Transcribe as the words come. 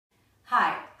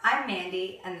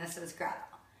Mandy, and this is Gretel.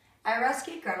 I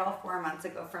rescued Gretel 4 months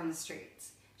ago from the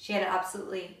streets. She had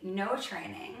absolutely no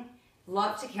training,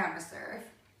 loved to counter-surf,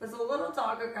 was a little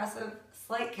dog aggressive,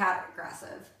 slight cat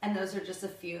aggressive, and those are just a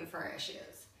few of her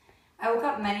issues. I woke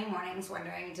up many mornings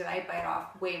wondering, did I bite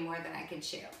off way more than I could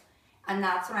chew? And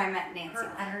that's when I met Nancy.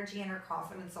 Her energy and her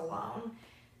confidence alone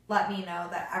let me know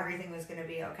that everything was going to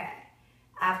be okay.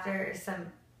 After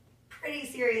some pretty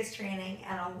serious training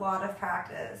and a lot of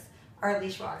practice, our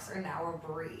leash walks are now a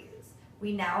breeze.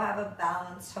 We now have a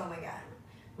balanced home again.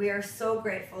 We are so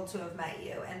grateful to have met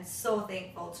you and so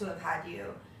thankful to have had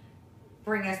you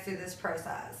bring us through this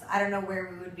process. I don't know where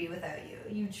we would be without you.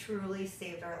 You truly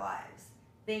saved our lives.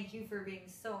 Thank you for being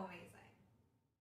so amazing.